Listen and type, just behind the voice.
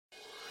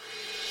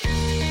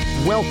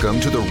Welcome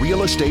to the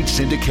Real Estate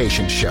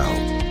Syndication Show.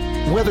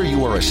 Whether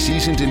you are a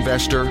seasoned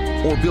investor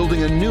or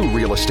building a new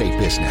real estate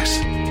business,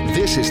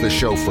 this is the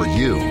show for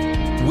you.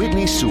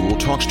 Whitney Sewell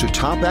talks to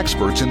top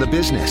experts in the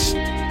business.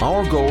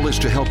 Our goal is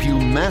to help you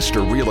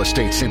master real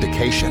estate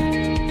syndication.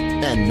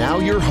 And now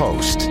your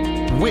host,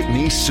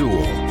 Whitney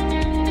Sewell.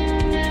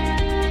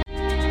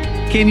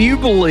 Can you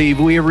believe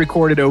we have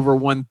recorded over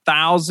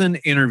 1,000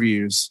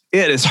 interviews?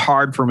 It is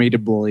hard for me to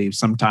believe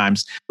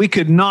sometimes. We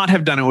could not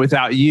have done it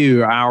without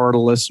you, our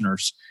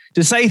listeners.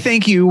 To say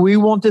thank you, we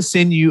want to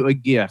send you a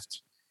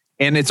gift.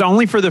 And it's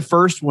only for the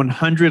first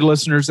 100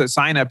 listeners that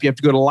sign up. You have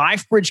to go to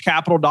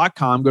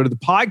lifebridgecapital.com, go to the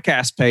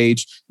podcast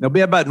page. There'll be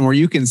a button where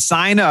you can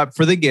sign up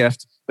for the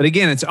gift. But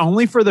again, it's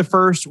only for the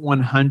first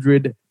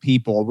 100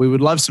 people. We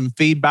would love some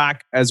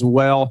feedback as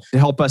well to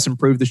help us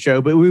improve the show.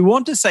 But we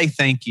want to say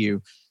thank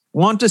you.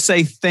 Want to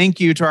say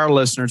thank you to our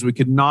listeners. We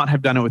could not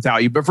have done it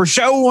without you. But for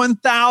show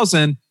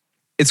 1,000,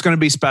 it's going to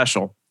be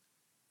special.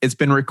 It's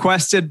been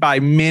requested by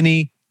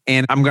many,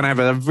 and I'm going to have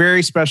a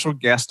very special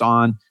guest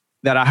on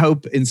that I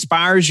hope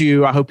inspires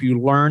you. I hope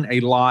you learn a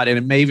lot, and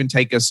it may even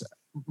take us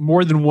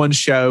more than one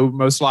show,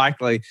 most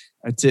likely,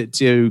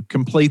 to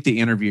complete the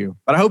interview.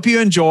 But I hope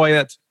you enjoy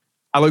it.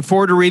 I look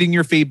forward to reading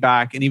your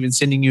feedback and even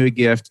sending you a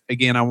gift.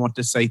 Again, I want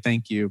to say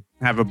thank you.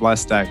 Have a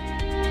blessed day.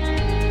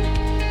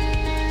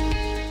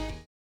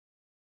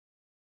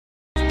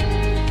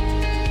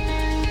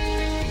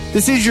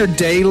 This is your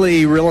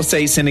daily real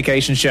estate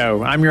syndication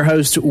show. I'm your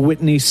host,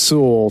 Whitney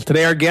Sewell.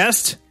 Today, our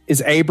guest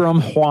is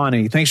Abraham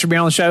Ng'hwani. Thanks for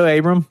being on the show,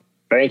 Abram.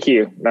 Thank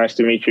you. Nice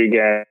to meet you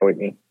again,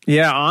 Whitney.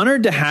 Yeah,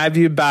 honored to have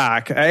you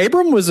back.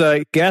 Abram was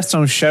a guest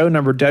on show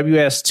number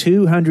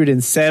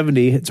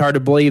WS991. It's hard to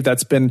believe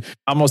that's been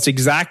almost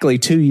exactly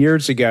 2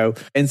 years ago.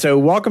 And so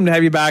welcome to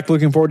have you back.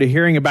 Looking forward to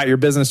hearing about your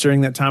business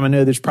during that time. I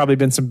know there's probably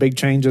been some big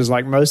changes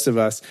like most of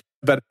us.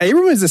 But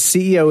Abram is the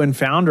CEO and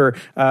founder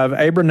of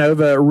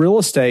Abranova Real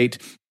Estate.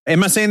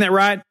 Am I saying that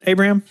right,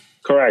 Abraham?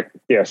 Correct.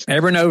 Yes.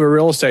 Abranova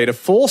Real Estate, a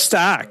full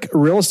stack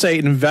real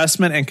estate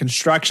investment and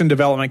construction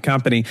development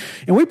company.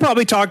 And we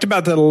probably talked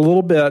about that a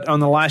little bit on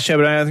the last show,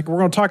 but I think we're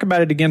going to talk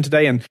about it again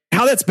today and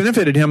how that's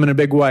benefited him in a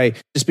big way,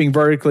 just being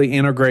vertically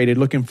integrated.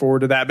 Looking forward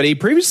to that. But he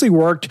previously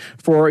worked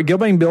for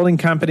Gilbane Building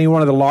Company,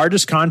 one of the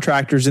largest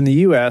contractors in the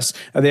U.S.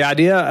 The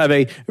idea of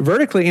a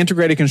vertically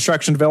integrated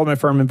construction development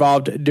firm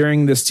involved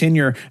during this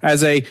tenure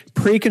as a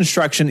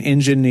pre-construction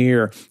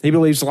engineer. He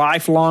believes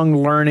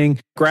lifelong learning,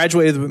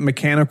 graduated with a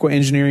mechanical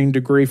engineering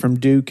degree from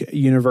Duke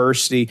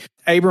University.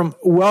 Abram,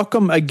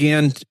 welcome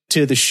again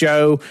to the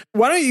show.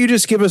 Why don't you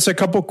just give us a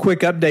couple quick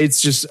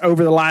updates just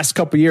over the last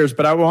couple of years,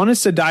 but I want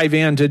us to dive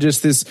into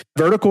just this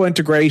vertical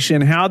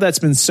integration, how that's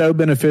been so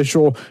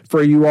beneficial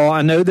for you all.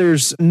 I know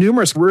there's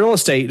numerous real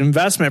estate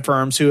investment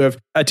firms who have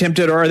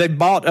attempted or they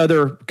bought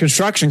other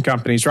construction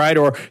companies, right?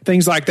 Or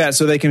things like that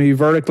so they can be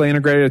vertically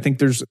integrated. I think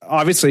there's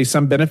obviously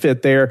some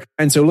benefit there.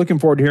 And so looking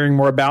forward to hearing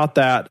more about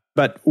that.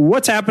 But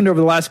what's happened over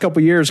the last couple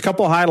of years, a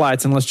couple of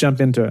highlights, and let's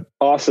jump into it.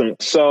 Awesome.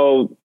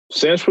 So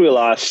since we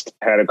last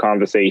had a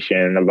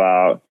conversation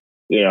about,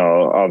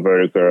 a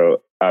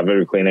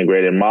vertically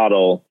integrated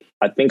model,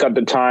 I think at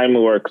the time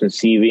we were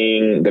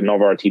conceiving the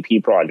Nova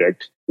RTP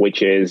project,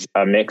 which is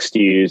a mixed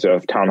use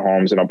of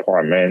townhomes and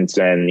apartments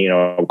and,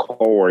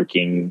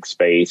 co-working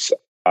space,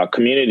 a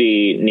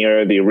community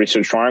near the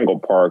Research Triangle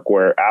Park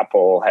where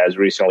Apple has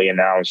recently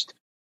announced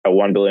a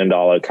 $1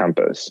 billion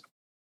campus.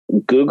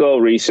 Google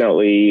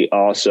recently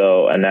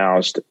also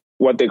announced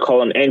what they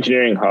call an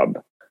engineering hub.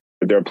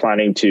 They're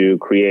planning to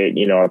create,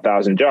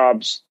 1,000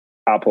 jobs.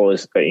 Apple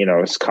has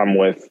come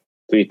with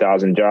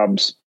 3,000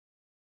 jobs.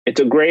 It's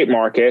a great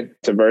market.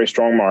 It's a very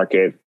strong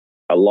market.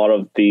 A lot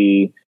of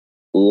the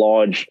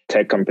large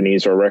tech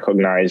companies are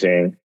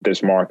recognizing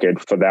this market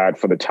for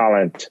the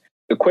talent.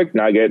 A quick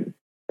nugget,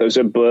 there's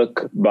a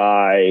book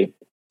by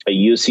a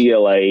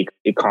UCLA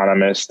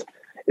economist.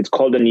 It's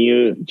called The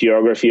New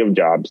Geography of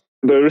Jobs.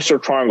 The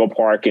Research Triangle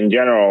Park in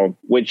general,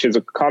 which is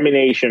a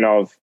combination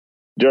of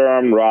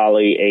Durham,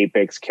 Raleigh,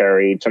 Apex,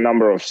 Cary. It's a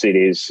number of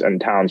cities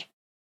and towns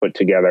put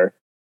together.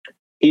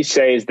 He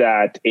says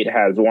that it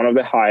has one of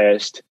the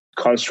highest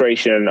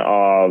concentration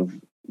of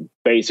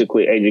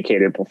basically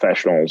educated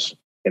professionals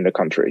in the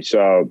country.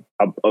 So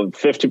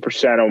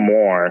 50% or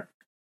more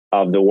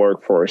of the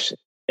workforce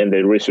in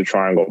the Research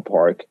Triangle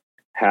Park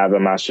have a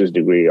master's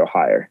degree or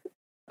higher.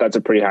 That's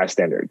a pretty high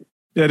standard.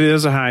 It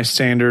is a high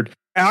standard.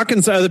 How can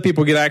other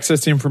people get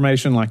access to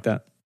information like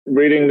that?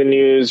 Reading the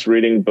news,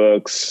 reading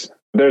books.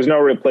 There's no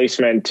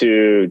replacement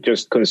to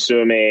just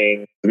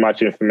consuming as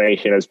much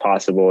information as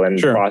possible and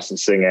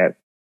processing it.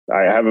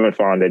 I haven't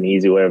found an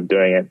easy way of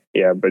doing it.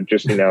 Yeah, but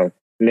just,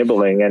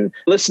 nibbling and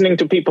listening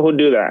to people who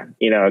do that,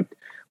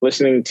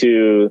 listening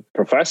to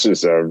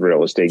professors of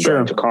real estate,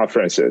 going to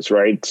conferences,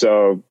 right?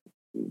 So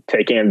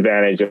taking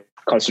advantage of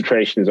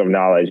concentrations of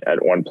knowledge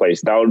at one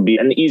place, that would be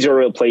an easier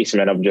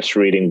replacement of just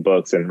reading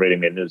books and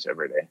reading the news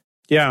every day.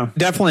 Yeah,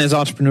 definitely. As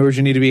entrepreneurs,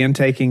 you need to be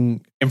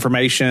intaking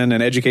information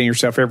and educating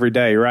yourself every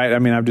day, right? I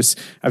mean,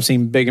 I've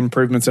seen big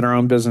improvements in our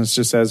own business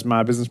just as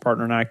my business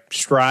partner and I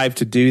strive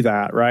to do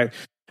that, right?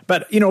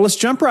 But, let's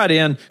jump right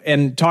in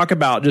and talk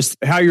about just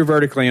how you're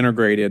vertically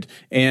integrated.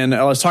 And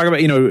let's talk about,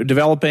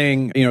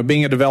 developing,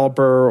 being a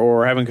developer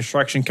or having a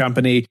construction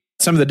company,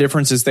 some of the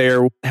differences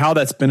there, how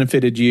that's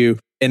benefited you.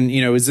 And,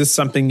 is this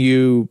something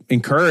you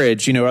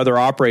encourage, other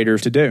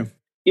operators to do?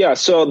 Yeah.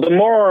 So the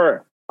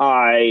more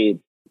I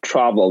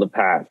travel the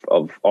path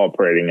of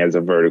operating as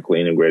a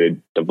vertically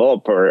integrated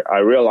developer, I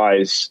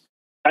realize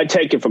I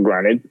take it for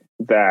granted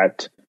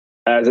that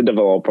as a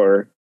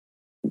developer,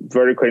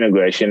 vertical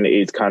integration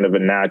is kind of a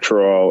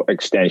natural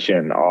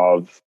extension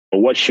of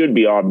what should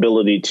be our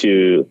ability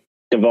to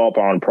develop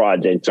our own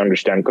projects,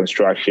 understand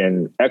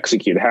construction,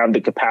 execute, have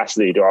the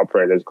capacity to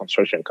operate as a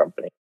construction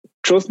company.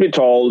 Truth be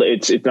told,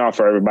 it's not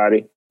for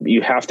everybody.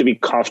 You have to be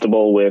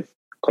comfortable with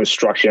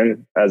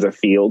construction as a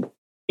field.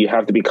 You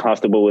have to be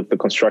comfortable with the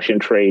construction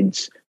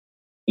trades.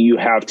 You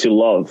have to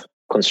love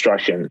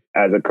construction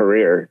as a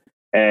career.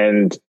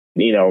 And,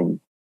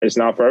 it's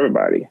not for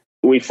everybody.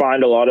 We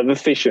find a lot of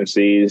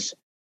efficiencies.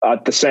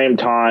 At the same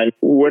time,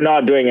 we're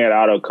not doing it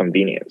out of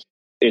convenience.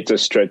 It's a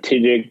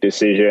strategic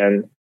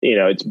decision.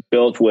 It's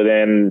built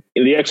within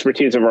the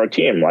expertise of our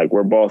team. Like,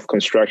 we're both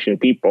construction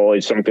people.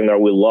 It's something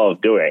that we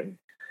love doing.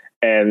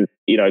 And,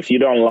 if you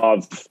don't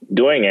love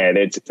doing it,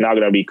 it's not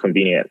going to be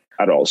convenient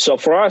at all. So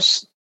for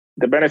us,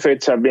 the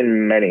benefits have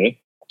been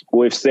many.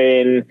 We've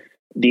seen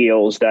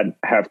deals that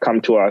have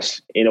come to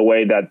us in a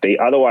way that they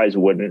otherwise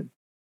wouldn't,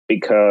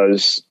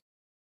 because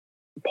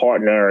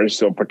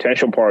partners or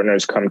potential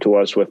partners come to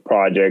us with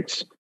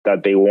projects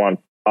that they want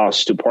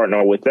us to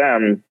partner with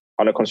them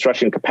on a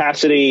construction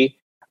capacity.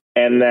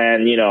 And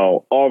then,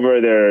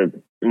 over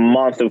the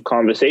month of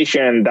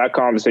conversation, that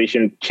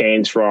conversation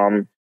changed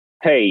from,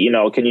 hey,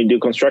 can you do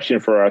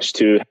construction for us,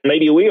 to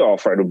maybe we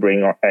offer to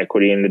bring our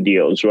equity in the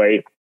deals,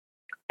 right?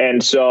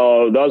 And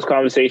so those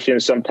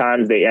conversations,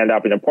 sometimes they end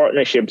up in a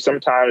partnership.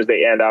 Sometimes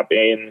they end up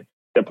in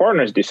the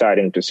partners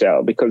deciding to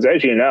sell, because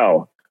as you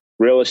know,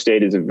 real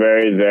estate is a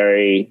very,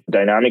 very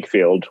dynamic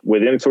field.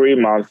 Within 3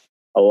 months,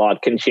 a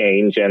lot can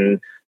change.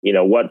 And,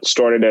 what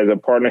started as a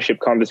partnership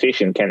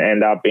conversation can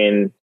end up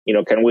in,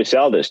 can we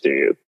sell this to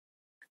you?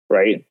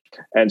 Right.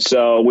 And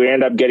so we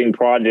end up getting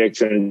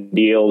projects and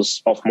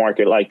deals off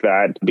market like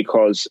that,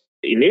 because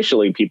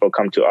initially people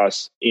come to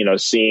us,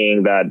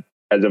 seeing that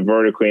as a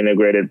vertically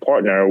integrated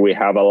partner, we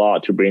have a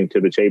lot to bring to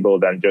the table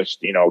than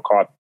just,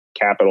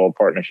 capital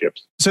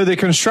partnerships. So the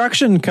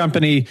construction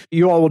company,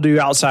 you all will do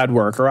outside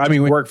work, or we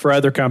work for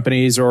other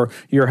companies, or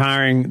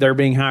they're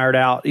being hired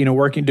out,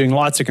 doing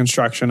lots of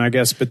construction, I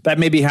guess. But that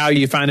may be how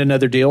you find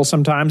another deal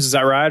sometimes. Is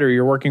that right? Or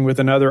you're working with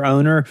another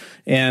owner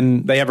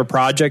and they have a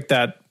project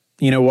that,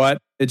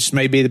 it just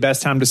may be the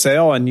best time to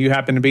sell, and you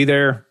happen to be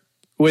there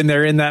when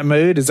they're in that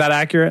mood. Is that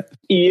accurate?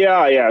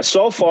 Yeah.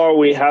 So far,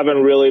 we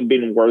haven't really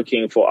been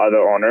working for other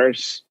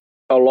owners.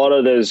 A lot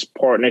of those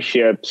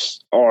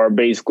partnerships are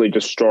basically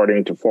just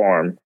starting to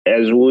form.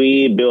 As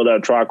we build our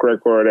track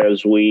record,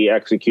 as we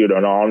execute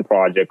on our own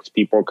projects,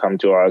 people come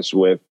to us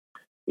with,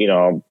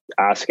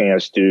 asking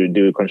us to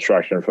do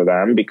construction for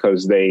them,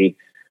 because they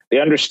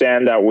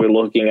understand that we're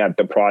looking at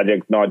the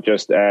project not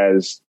just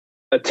as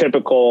a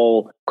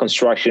typical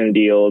construction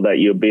deal that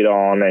you bid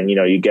on and,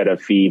 you get a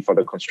fee for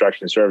the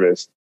construction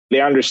service.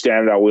 They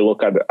understand that we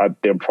look at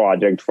their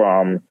project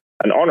from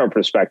an owner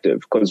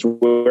perspective, because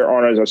we're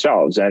owners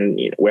ourselves and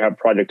we have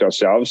project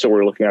ourselves. So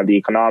we're looking at the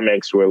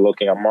economics, we're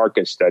looking at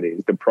market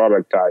studies, the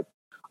product type.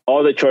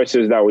 All the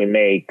choices that we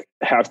make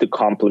have to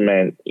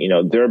complement,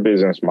 their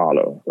business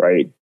model,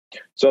 right?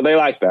 So they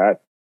like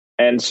that.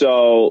 And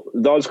so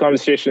those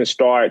conversations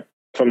start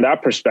from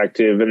that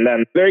perspective, and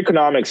then their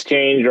economics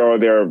change or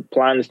their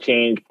plans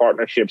change,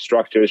 partnership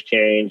structures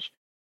change,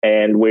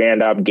 and we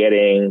end up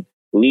getting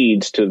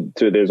leads to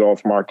those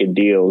off-market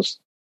deals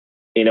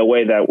in a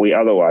way that we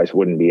otherwise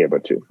wouldn't be able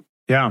to.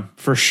 Yeah,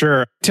 for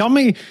sure. Tell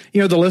me,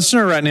 the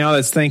listener right now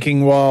that's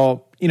thinking,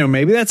 well,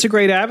 maybe that's a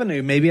great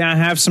avenue. Maybe I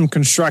have some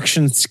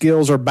construction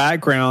skills or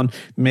background.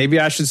 Maybe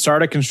I should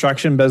start a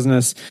construction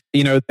business,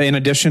 in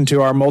addition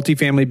to our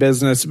multifamily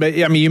business. But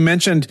you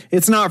mentioned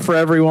it's not for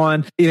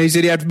everyone. You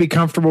said you have to be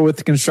comfortable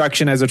with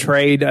construction as a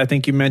trade, I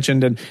think you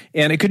mentioned.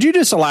 And could you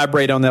just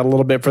elaborate on that a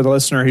little bit for the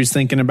listener who's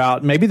thinking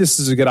about maybe this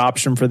is a good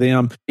option for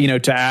them,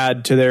 to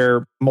add to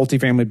their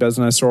multifamily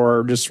business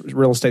or just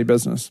real estate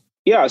business?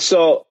 Yeah.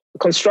 So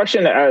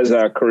construction as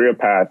a career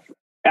path,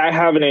 I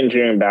have an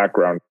engineering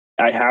background.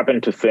 I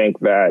happen to think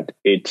that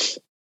it's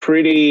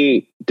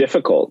pretty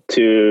difficult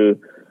to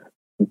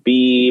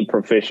be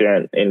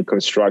proficient in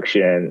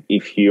construction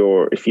if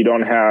you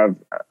don't have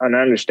an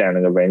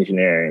understanding of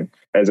engineering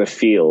as a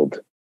field.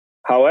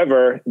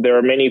 However, there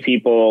are many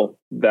people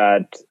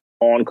that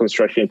own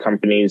construction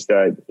companies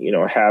that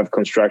have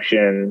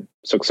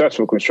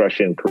successful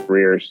construction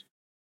careers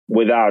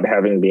without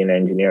having been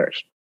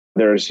engineers.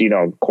 There's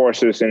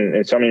courses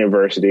in some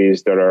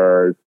universities that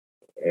are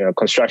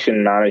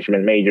construction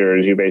management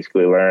majors. You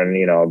basically learn,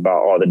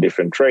 about all the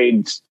different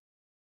trades.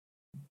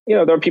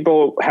 There are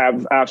people who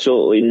have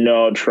absolutely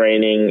no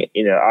training,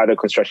 either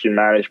construction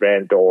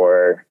management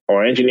or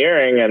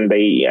engineering, and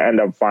they end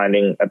up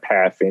finding a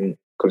path in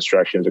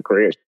construction as a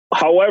career.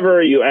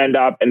 however you end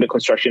up in the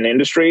construction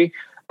industry,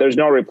 there's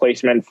no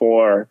replacement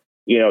for,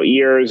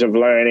 years of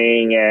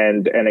learning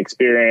and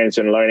experience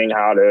and learning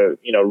how to,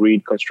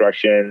 read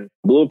construction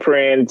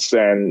blueprints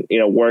and,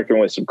 working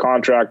with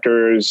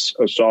subcontractors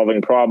or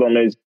solving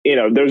problems.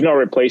 There's no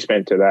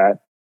replacement to that.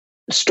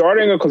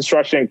 Starting a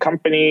construction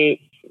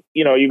company,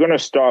 you're going to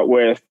start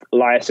with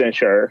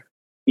licensure.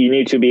 You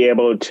need to be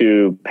able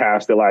to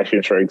pass the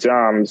licensure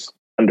exams,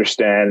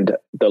 understand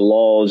the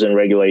laws and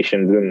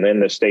regulations in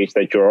the states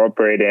that you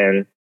operate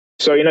in.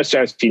 So in a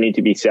sense, you need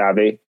to be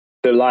savvy.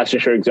 The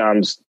licensure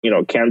exams,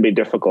 can be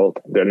difficult.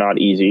 They're not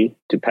easy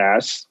to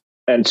pass.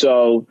 And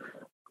so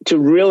to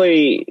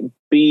really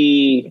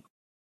be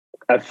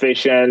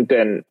efficient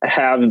and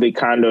have the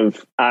kind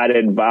of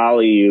added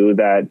value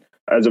that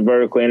as a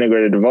vertically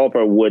integrated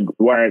developer would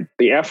warrant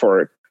the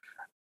effort,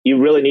 you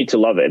really need to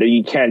love it.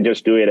 You can't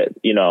just do it,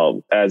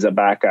 as a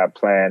backup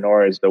plan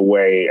or as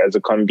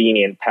a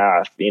convenient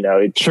path.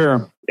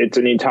 It's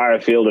an entire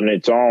field in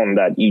its own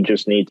that you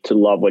just need to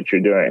love what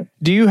you're doing.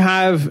 Do you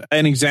have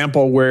an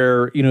example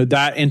where,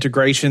 that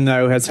integration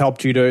though has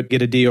helped you to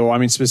get a deal? I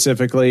mean,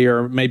 specifically,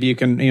 or maybe you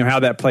can,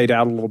 how that played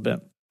out a little bit.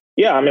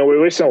 Yeah. I mean, we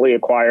recently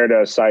acquired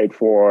a site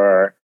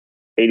for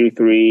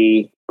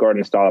 83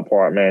 garden style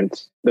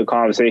apartments. The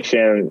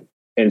conversation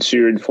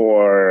ensued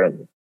for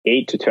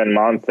 8 to 10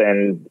 months,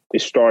 and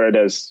it started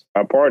as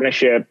a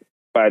partnership.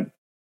 But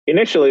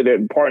initially,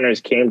 the partners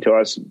came to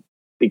us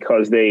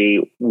because they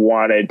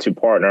wanted to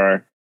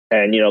partner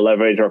and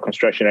leverage our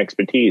construction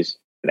expertise.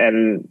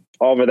 And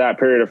over that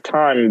period of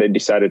time, they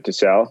decided to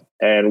sell,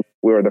 and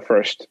we were the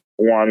first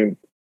one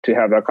to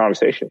have that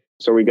conversation.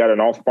 So we got an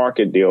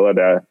off-market deal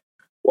at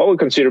what we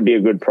consider to be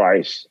a good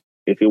price.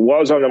 If it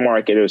was on the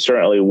market, it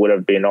certainly would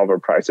have been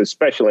overpriced,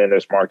 especially in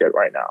this market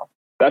right now.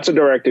 That's a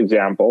direct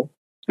example.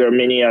 There are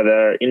many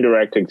other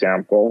indirect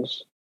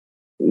examples.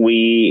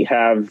 We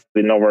have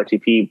the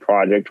NovaRTP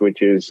project,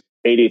 which is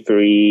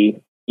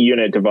 83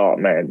 unit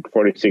development,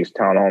 46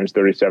 townhomes,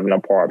 37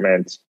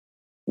 apartments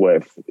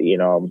with,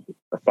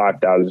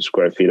 5,000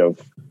 square feet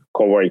of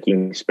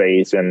co-working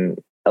space and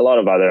a lot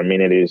of other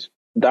amenities.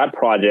 That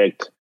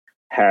project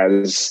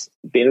has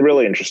been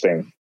really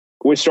interesting.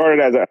 We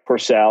started as a for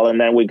sale, and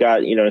then we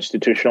got,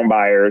 institutional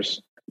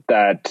buyers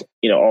that,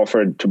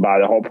 offered to buy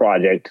the whole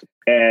project.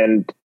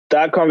 And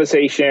that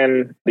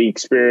conversation, the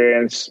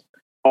experience,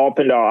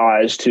 opened our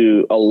eyes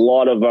to a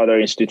lot of other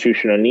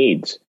institutional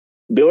needs.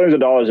 Billions of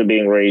dollars are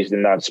being raised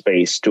in that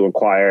space to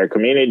acquire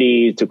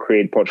communities, to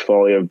create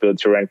portfolio of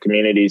build-to-rent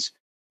communities.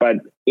 But,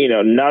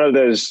 none of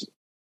those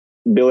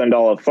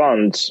billion-dollar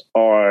funds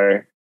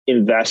are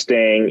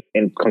investing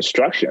in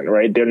construction,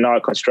 right? They're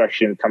not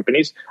construction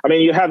companies. I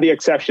mean, you have the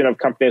exception of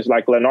companies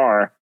like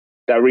Lennar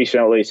that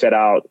recently set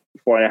out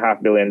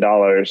 $4.5 billion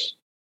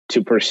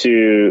to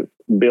pursue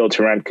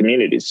build-to-rent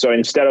communities. So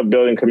instead of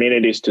building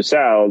communities to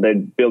sell, they're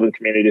building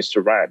communities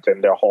to rent,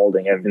 and they're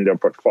holding it in their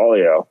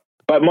portfolio.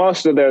 But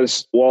most of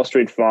those Wall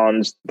Street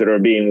funds that are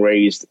being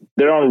raised,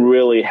 they don't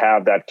really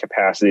have that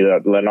capacity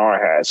that Lennar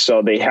has.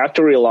 So they have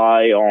to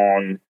rely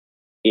on,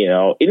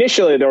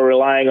 initially they're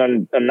relying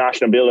on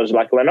national builders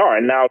like Lennar,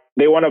 and now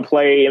they want to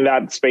play in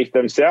that space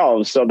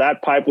themselves. So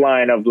that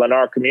pipeline of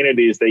Lennar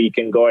communities that you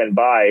can go and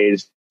buy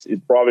is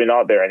probably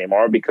not there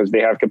anymore because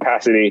they have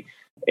capacity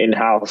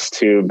in-house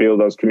to build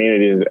those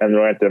communities and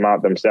rent them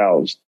out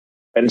themselves.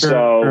 And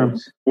so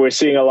we're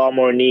seeing a lot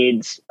more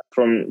needs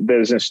from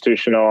those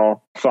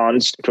institutional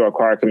funds to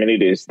acquire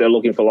communities. They're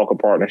looking for local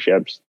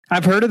partnerships.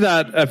 I've heard of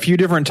that a few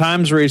different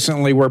times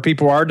recently where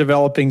people are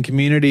developing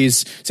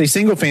communities, say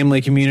single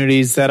family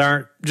communities that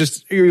aren't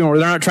just, they're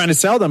not trying to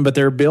sell them, but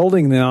they're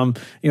building them.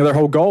 Their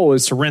whole goal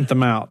is to rent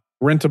them out.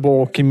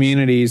 Rentable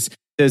communities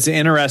is an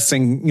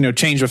interesting,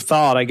 change of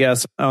thought, I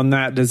guess, on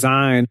that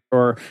design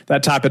or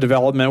that type of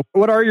development.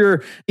 What are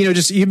your,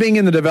 just you being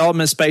in the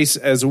development space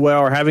as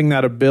well, or having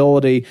that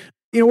ability,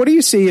 what do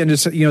you see in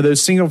just,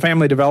 those single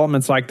family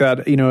developments like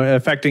that,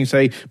 affecting,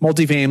 say,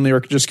 multifamily or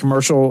just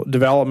commercial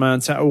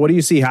developments? What do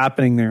you see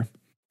happening there?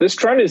 This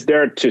trend is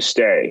there to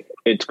stay.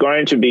 It's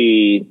going to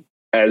be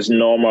as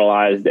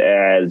normalized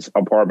as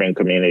apartment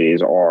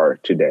communities are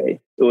today.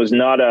 It was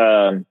not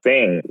a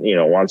thing,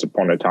 once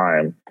upon a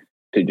time,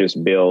 to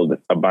just build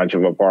a bunch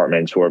of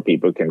apartments where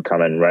people can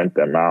come and rent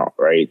them out,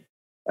 right?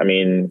 I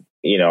mean,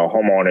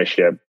 home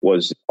ownership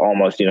was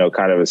almost,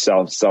 kind of a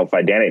self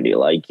identity.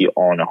 Like you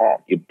own a home,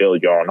 you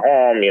build your own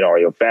home,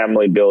 your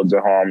family builds a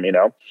home,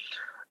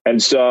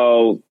 And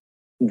so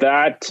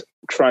that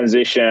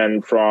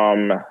transition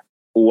from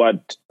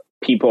what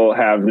people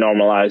have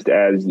normalized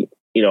as,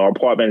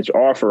 apartments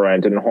are for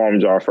rent and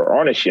homes are for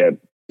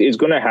ownership is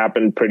going to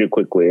happen pretty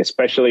quickly,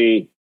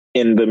 especially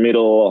in the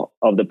middle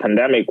of the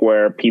pandemic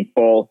where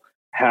people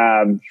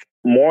have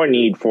more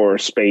need for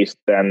space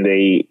than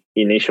they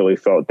initially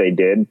thought they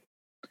did.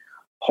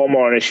 Home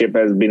ownership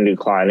has been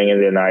declining in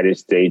the United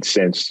States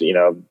since,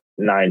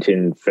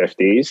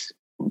 1950s.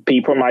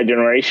 People my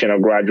generation are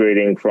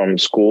graduating from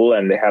school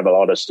and they have a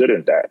lot of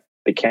student debt.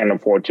 They can't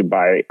afford to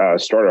buy a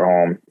starter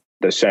home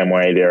the same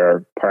way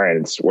their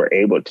parents were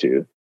able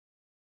to.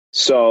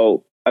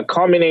 So a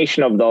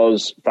combination of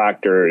those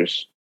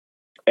factors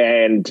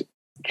and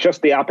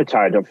just the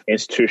appetite of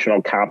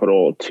institutional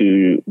capital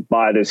to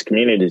buy these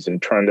communities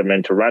and turn them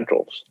into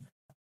rentals.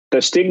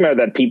 The stigma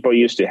that people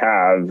used to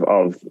have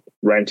of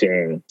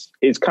renting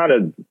is kind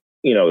of,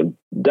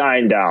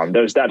 dying down.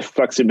 There's that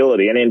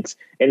flexibility. And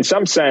in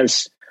some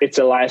sense, it's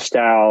a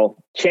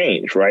lifestyle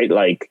change, right?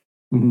 Like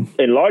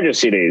in larger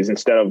cities,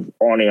 instead of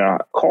owning a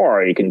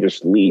car, you can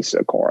just lease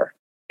a car.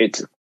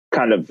 It's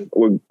kind of,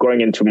 we're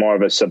going into more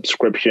of a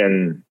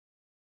subscription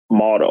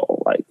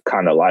model, like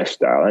kind of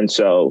lifestyle. And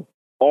so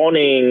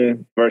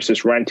owning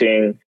versus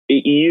renting,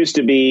 it used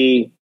to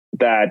be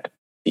that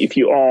if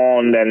you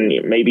own, then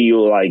maybe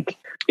you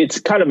it's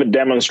kind of a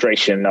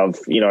demonstration of,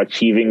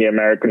 achieving the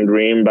American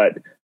dream. But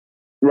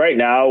right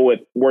now,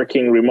 with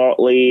working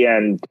remotely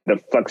and the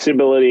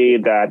flexibility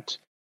that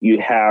you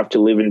have to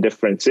live in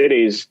different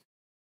cities,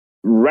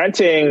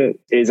 renting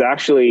is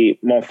actually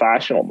more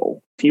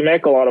fashionable. If you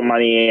make a lot of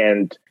money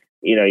and,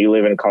 you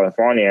live in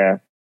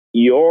California,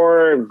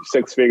 your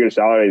six-figure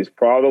salary is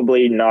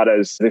probably not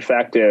as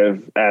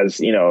effective as,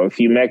 if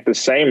you make the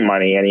same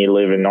money and you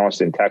live in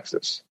Austin,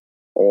 Texas,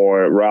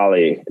 or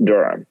Raleigh,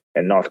 Durham,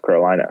 in North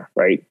Carolina,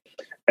 right?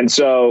 And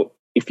so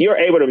if you're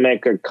able to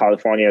make a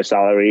California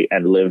salary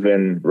and live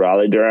in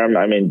Raleigh, Durham,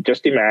 I mean,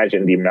 just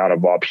imagine the amount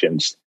of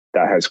options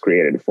that has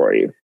created for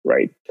you,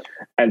 right?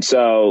 And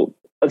so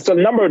it's a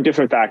number of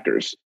different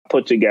factors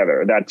put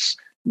together that's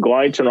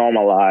going to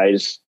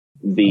normalize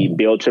the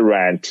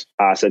build-to-rent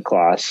asset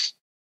class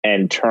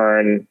and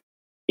turn,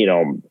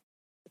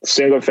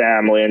 single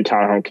family and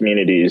townhome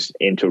communities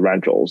into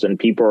rentals. And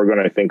people are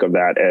going to think of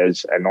that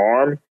as a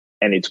norm.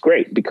 And it's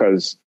great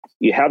because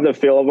you have the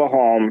feel of a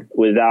home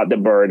without the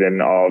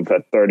burden of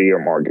a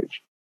 30-year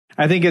mortgage.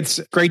 I think it's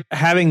great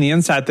having the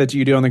insight that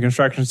you do on the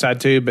construction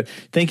side too, but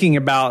thinking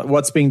about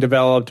what's being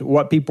developed,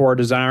 what people are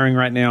desiring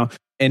right now,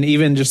 and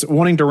even just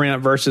wanting to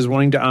rent versus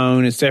wanting to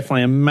own, it's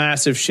definitely a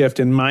massive shift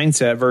in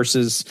mindset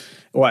versus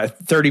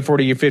 30,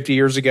 40, or 50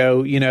 years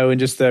ago, and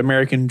just the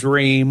American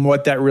dream,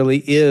 what that really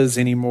is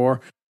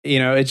anymore.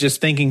 It's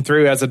just thinking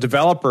through as a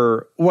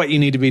developer what you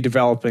need to be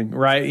developing,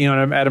 right?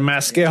 At a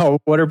mass scale,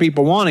 what are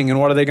people wanting and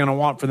what are they going to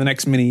want for the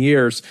next many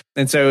years?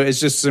 And so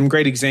it's just some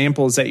great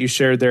examples that you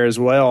shared there as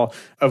well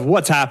of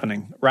what's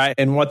happening, right?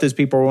 And what those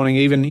people are wanting.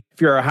 Even if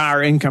you're a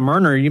higher income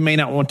earner, you may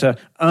not want to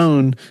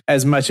own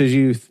as much as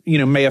you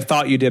may have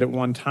thought you did at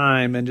one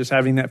time. And just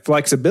having that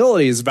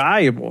flexibility is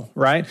valuable,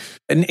 right?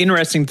 And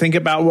interesting to think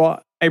about,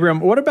 well,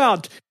 Abraham, what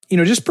about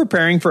just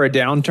preparing for a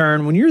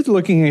downturn? When you're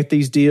looking at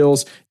these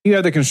deals, you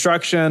have the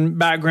construction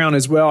background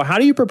as well. How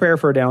do you prepare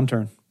for a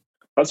downturn?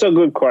 That's a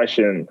good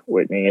question,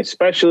 Whitney,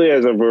 especially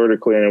as a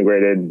vertically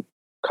integrated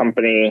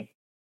company.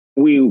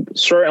 We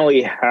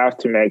certainly have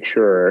to make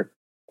sure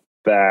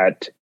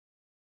that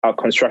our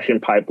construction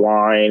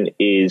pipeline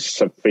is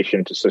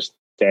sufficient to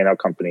sustain our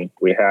company.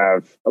 We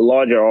have a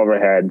larger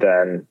overhead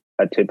than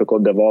a typical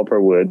developer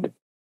would,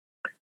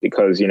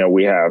 because,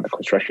 we have a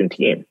construction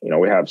team,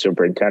 we have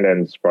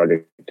superintendents,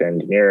 project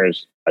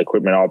engineers,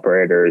 equipment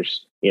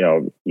operators,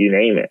 you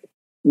name it.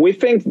 We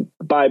think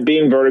by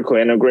being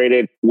vertically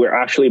integrated, we're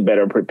actually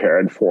better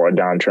prepared for a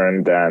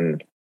downturn than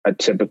a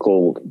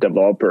typical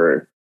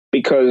developer,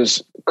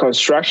 because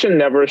construction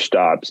never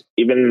stops,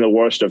 even in the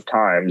worst of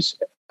times.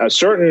 A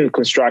certain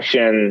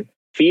construction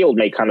field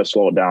may kind of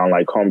slow down,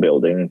 like home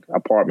building,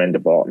 apartment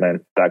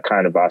development, that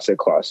kind of asset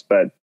class.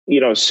 But,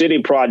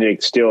 city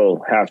projects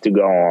still have to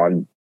go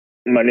on.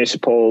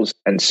 Municipals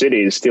and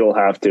cities still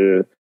have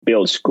to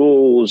build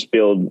schools,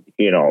 build,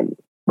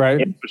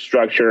 right,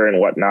 infrastructure and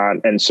whatnot.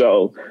 And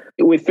so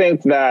we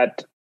think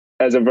that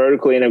as a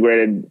vertically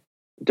integrated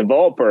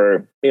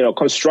developer,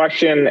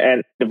 construction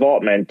and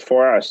development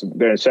for us,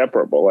 they're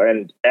inseparable.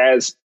 And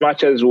as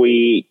much as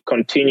we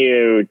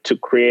continue to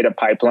create a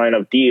pipeline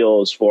of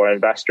deals for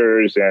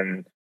investors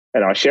and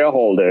our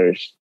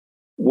shareholders,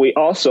 we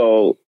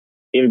also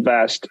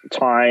invest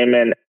time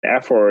and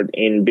effort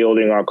in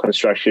building our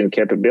construction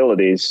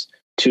capabilities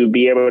to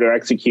be able to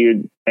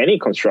execute any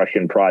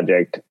construction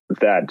project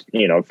that,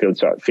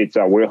 fits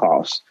our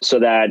wheelhouse. So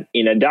that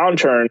in a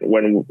downturn,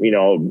 when,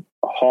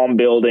 home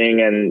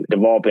building and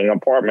developing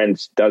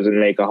apartments doesn't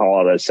make a whole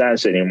lot of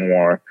sense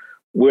anymore,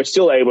 we're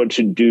still able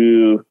to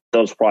do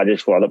those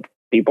projects for other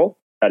people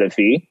at a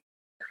fee.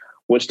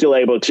 We're still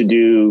able to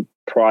do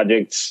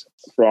projects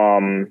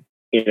from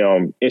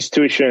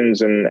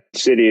institutions and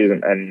cities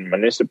and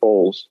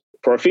municipals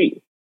for a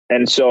fee.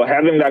 And so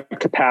having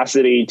that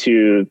capacity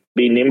to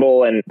be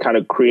nimble and kind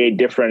of create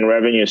different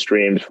revenue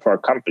streams for our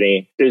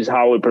company is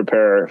how we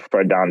prepare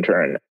for a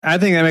downturn. I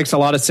think that makes a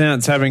lot of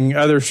sense, having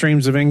other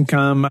streams of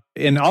income.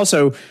 And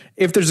also,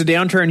 if there's a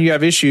downturn, you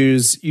have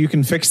issues, you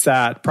can fix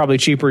that probably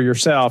cheaper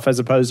yourself as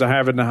opposed to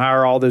having to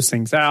hire all those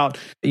things out.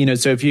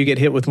 So if you get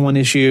hit with one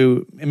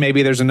issue,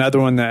 maybe there's another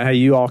one that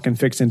you all can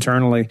fix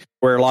internally,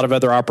 where a lot of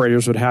other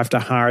operators would have to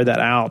hire that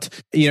out.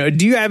 Do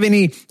you have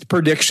any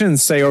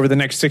predictions, say, over the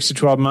next 6 to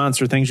 12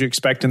 months or things you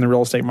expect in the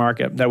real estate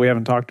market that we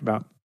haven't talked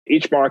about?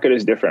 Each market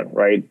is different,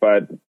 right?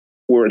 But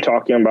we're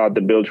talking about the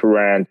build to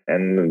rent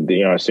and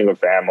the, single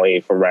family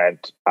for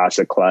rent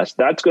asset class,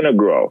 that's going to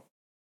grow.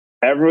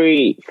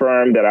 Every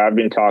firm that I've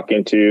been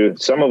talking to,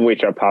 some of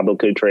which are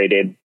publicly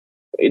traded,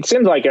 it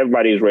seems like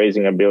everybody's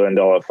raising $1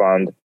 billion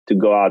fund to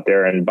go out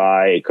there and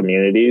buy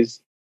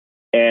communities.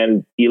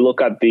 And you look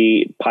at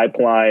the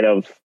pipeline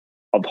of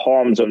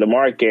homes on the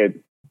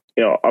market,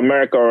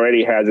 America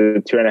already has a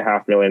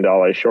 $2.5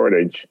 million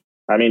shortage.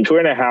 I mean,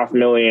 2.5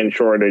 million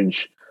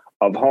shortage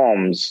of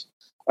homes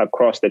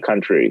across the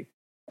country.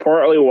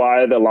 Partly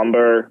why the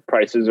lumber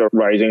prices are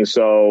rising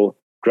so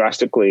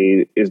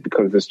drastically is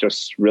because there's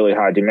just really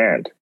high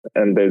demand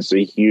and there's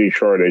a huge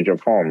shortage of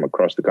home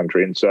across the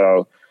country. And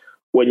so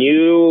when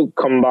you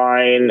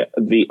combine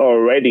the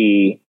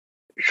already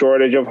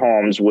shortage of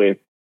homes with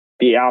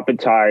the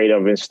appetite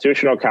of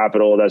institutional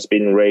capital that's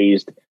been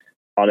raised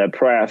on a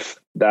pref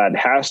that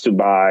has to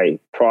buy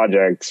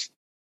projects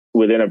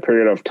within a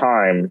period of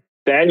time,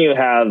 then you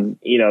have,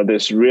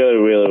 this really,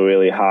 really,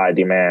 really high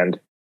demand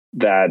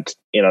that,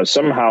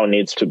 somehow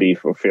needs to be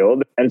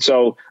fulfilled. And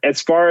so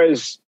as far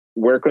as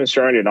we're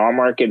concerned in our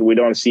market, we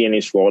don't see any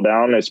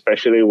slowdown,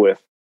 especially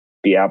with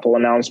the Apple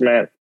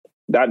announcement.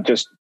 That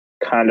just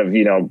kind of,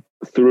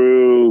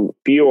 threw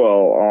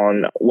fuel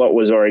on what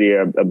was already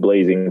a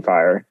blazing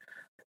fire.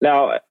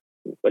 Now,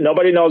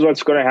 nobody knows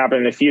what's going to happen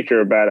in the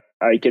future, but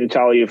I can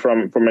tell you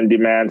from a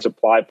demand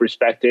supply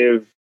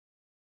perspective,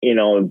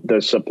 the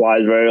supply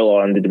is very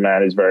low and the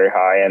demand is very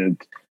high.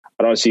 And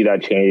I don't see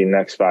that changing in the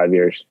next 5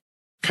 years.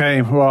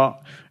 Okay.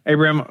 Well,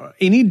 Abraham,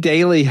 any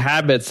daily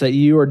habits that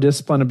you are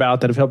disciplined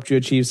about that have helped you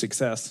achieve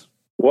success?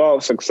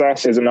 Well,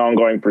 success is an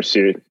ongoing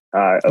pursuit.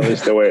 At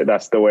least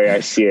that's the way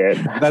I see it.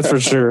 That's for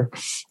sure.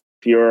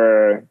 If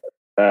you're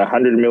a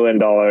 $100 million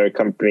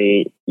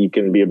company, you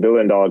can be a $1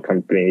 billion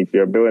company. If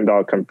you're a $1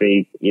 billion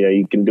company,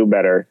 you can do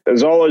better.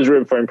 There's always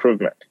room for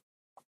improvement.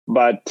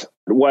 But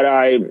what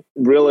I'm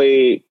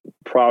really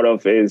proud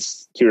of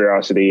is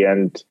curiosity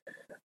and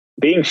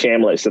being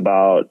shameless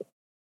about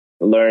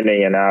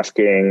learning and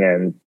asking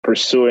and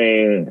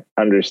pursuing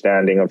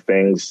understanding of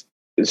things,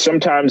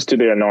 sometimes to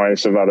the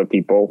annoyance of other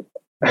people,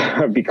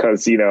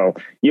 because, you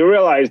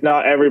realize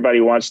not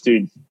everybody wants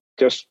to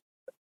just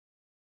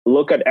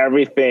look at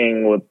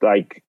everything with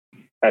like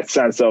a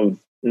sense of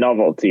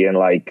novelty and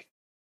like,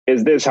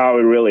 is this how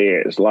it really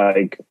is?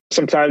 Like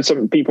sometimes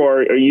some people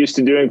are used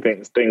to doing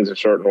things a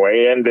certain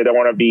way and they don't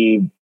want to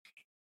be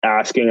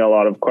asking a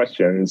lot of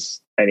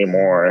questions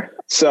anymore.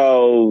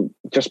 So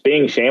just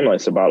being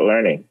shameless about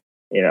learning.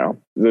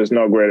 There's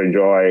no greater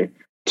joy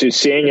to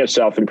seeing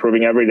yourself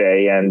improving every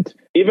day. And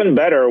even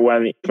better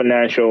when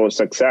financial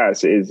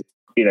success is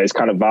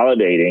kind of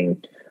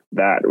validating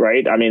that,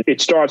 right? I mean,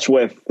 it starts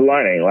with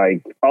learning.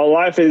 Like our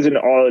life isn't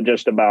all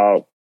just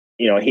about,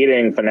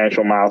 hitting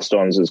financial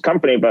milestones as a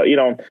company, but,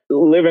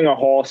 living a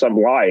wholesome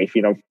life,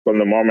 from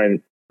the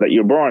moment that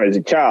you're born as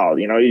a child,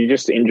 you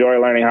just enjoy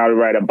learning how to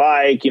ride a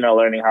bike,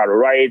 learning how to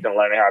write and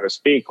learning how to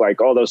speak.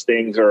 Like all those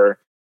things are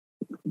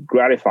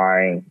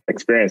gratifying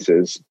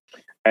experiences.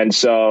 And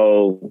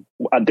so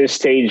at this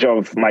stage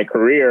of my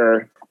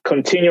career,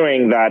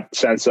 continuing that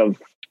sense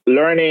of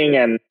learning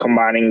and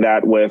combining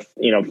that with,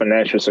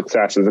 financial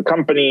success as a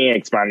company,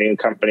 expanding the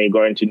company,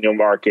 going to new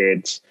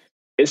markets,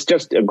 it's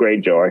just a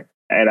great joy.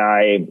 And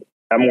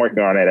I'm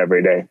working on it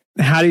every day.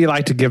 How do you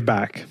like to give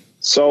back?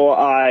 So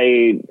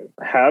I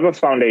have a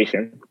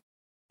foundation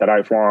that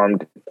I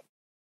formed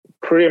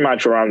pretty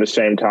much around the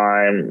same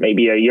time,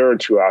 maybe a year or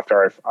two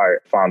after I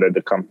founded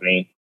the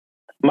company.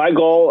 My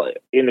goal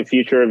in the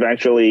future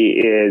eventually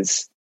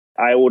is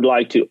I would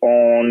like to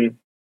own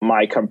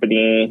my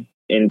company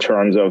in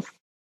terms of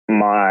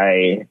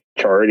my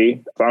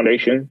charity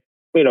foundation.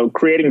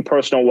 Creating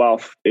personal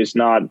wealth is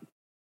not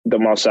the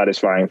most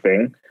satisfying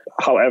thing.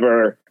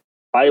 However,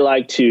 I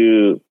like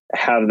to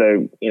have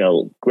the,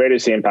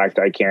 greatest impact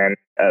I can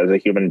as a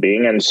human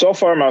being. And so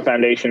far, my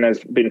foundation has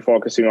been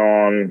focusing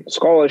on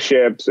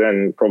scholarships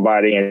and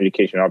providing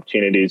education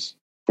opportunities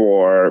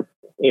for,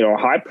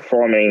 high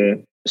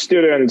performing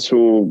students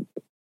who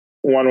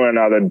one way or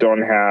another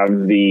don't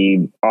have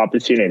the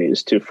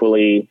opportunities to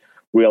fully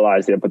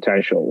realize their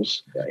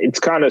potentials. It's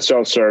kind of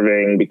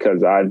self-serving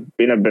because I've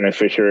been a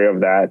beneficiary of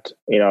that.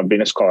 I've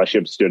been a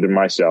scholarship student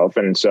myself.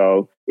 And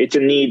so it's a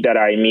need that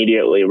I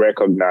immediately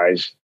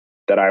recognize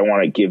that I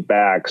want to give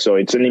back. So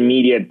it's an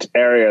immediate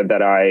area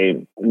that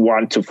I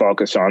want to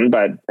focus on.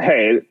 But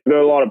hey, there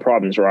are a lot of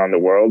problems around the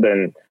world,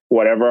 and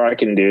whatever I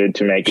can do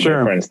to make a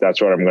difference,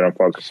 that's what I'm going to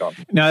focus on.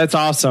 No, that's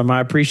awesome. I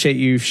appreciate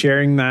you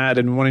sharing that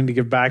and wanting to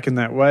give back in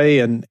that way.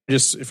 And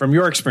just from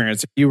your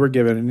experience, if you were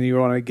given and you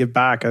want to give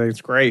back, I think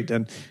it's great.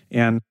 And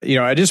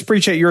I just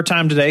appreciate your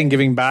time today and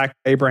giving back,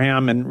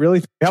 Abraham, and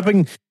really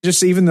helping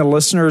just even the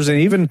listeners, and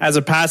even as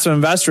a passive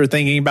investor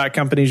thinking about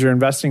companies you're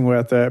investing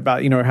with,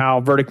 about,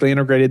 how vertically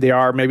integrated they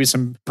are, maybe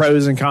some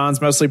pros and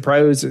cons, mostly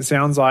pros, it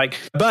sounds like.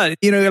 But,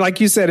 like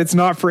you said, it's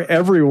not for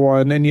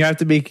everyone, and you have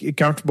to be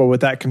comfortable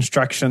with that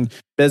construction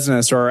construction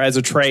business or as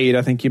a trade,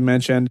 I think you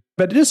mentioned,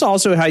 but just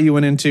also how you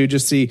went into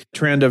just the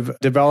trend of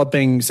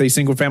developing, say,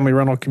 single family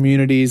rental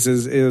communities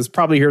is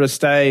probably here to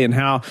stay, and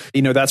how,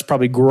 that's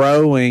probably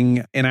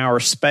growing in our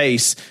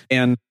space.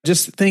 And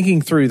just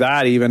thinking through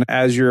that, even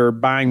as you're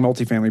buying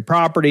multifamily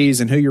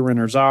properties and who your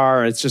renters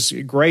are, it's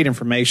just great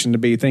information to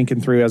be thinking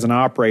through as an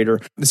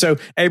operator. So,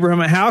 Abraham,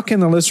 how can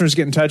the listeners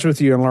get in touch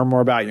with you and learn more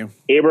about you?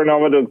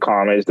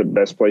 Abranova.com is the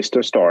best place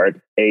to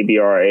start.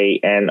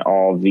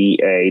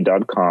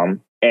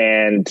 ABRANOVA.com.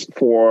 And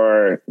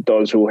for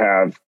those who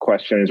have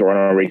questions or want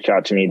to reach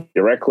out to me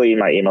directly,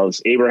 my email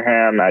is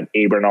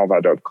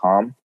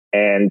abraham@abranova.com.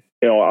 And,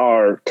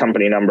 our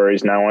company number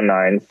is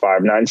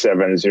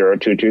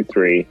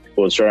 919-597-0223.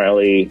 We'll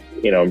certainly,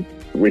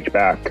 reach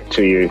back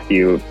to you if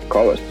you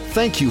call us.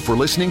 Thank you for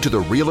listening to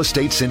the Real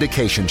Estate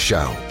Syndication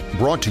Show,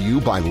 brought to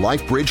you by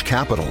LifeBridge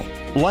Capital.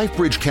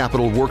 LifeBridge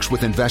Capital works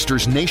with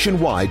investors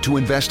nationwide to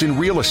invest in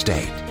real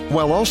estate,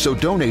 while also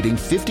donating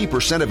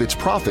 50% of its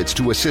profits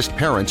to assist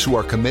parents who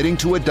are committing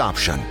to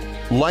adoption.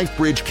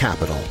 LifeBridge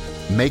Capital,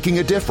 making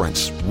a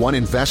difference, one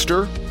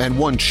investor and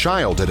one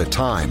child at a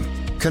time.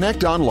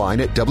 Connect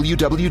online at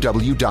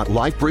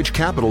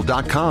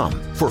www.lifebridgecapital.com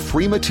for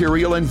free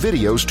material and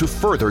videos to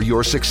further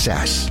your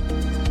success.